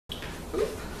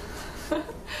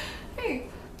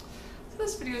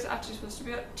actually supposed to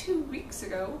be out 2 weeks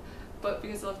ago, but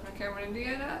because I left my camera in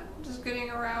Indiana, I'm just getting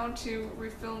around to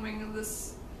refilming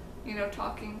this,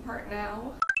 talking part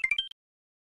now.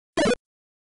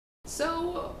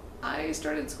 So, I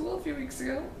started school a few weeks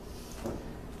ago,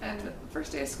 and the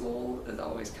first day of school is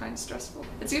always kind of stressful.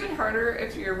 It's even harder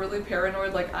if you're really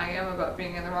paranoid like I am about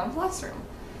being in the wrong classroom.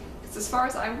 Because as far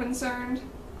as I'm concerned,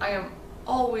 I am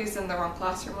always in the wrong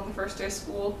classroom on the first day of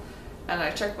school, and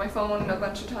I check my phone a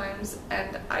bunch of times,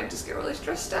 and I just get really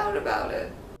stressed out about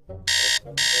it.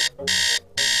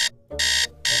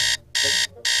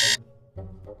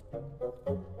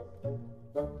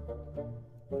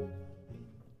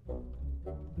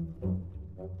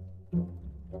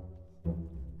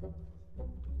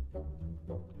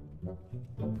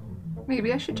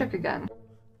 Maybe I should check again.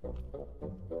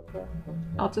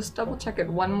 I'll just double check it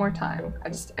one more time.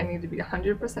 I need to be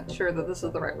 100% sure that this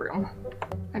is the right room.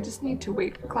 I just need to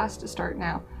wait for class to start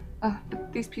now.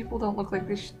 But these people don't look like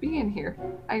they should be in here.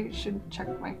 I should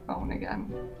check my phone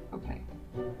again. Okay,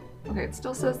 it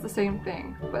still says the same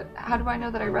thing, but how do I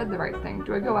know that I read the right thing?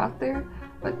 Do I go out there?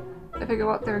 But if I go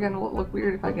out there again, will it look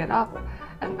weird if I get up?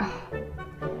 And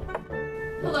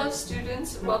Hello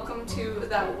students, welcome to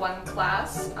that one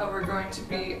class. We're going to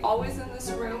be always in this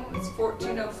room. It's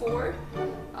 1404.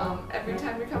 Every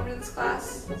time we come to this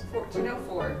class, it's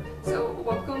 1404. So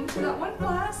welcome to that one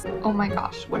class. Oh my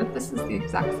gosh, what if this is the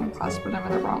exact same class but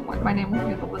I'm in the wrong one? My name will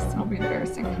be on the list and it'll be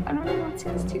embarrassing. I've never even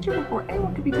seen this teacher before.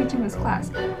 Anyone could be teaching this class.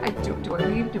 Do I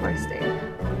leave? Do I stay?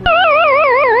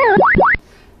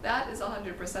 That is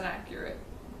 100% accurate.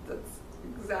 That's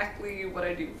exactly what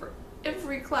I do for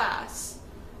every class.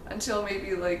 Until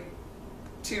maybe like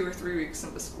 2 or 3 weeks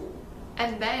into school.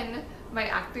 And then my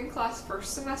acting class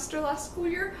first semester last school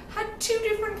year had 2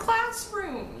 different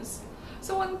classrooms.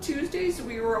 So on Tuesdays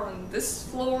we were on this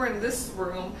floor in this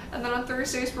room, and then on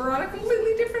Thursdays we were on a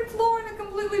completely different floor in a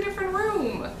completely different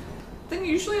room. Then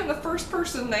usually I'm the first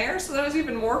person there, so then I was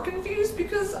even more confused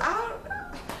because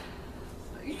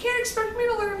you can't expect me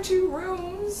to learn 2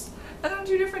 rooms and on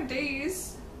 2 different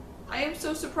days. I am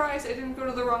so surprised I didn't go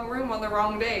to the wrong room on the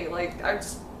wrong day.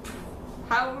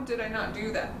 How did I not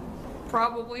do that?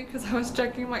 Probably because I was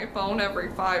checking my phone every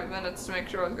 5 minutes to make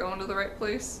sure I was going to the right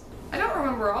place. I don't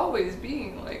remember always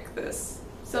being like this.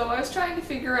 So I was trying to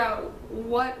figure out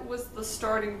what was the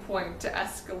starting point to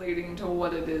escalating to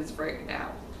what it is right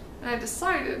now. And I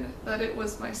decided that it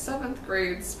was my 7th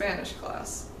grade Spanish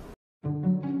class.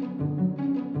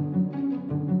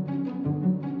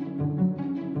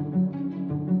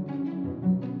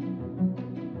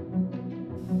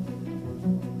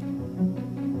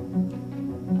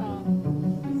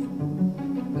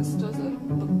 This doesn't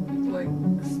look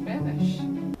like Spanish.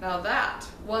 Now that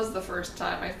was the first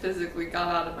time I physically got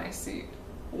out of my seat,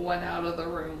 went out of the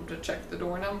room to check the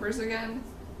door numbers again,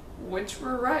 which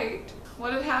were right.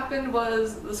 What had happened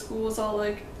was the school was all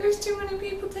like, there's too many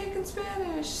people taking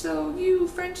Spanish, so you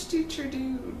French teacher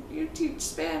dude, you teach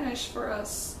Spanish for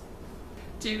us.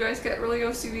 Do you guys get really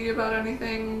OCD about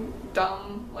anything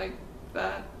dumb like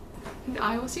that? And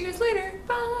I will see you guys later.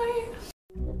 Bye!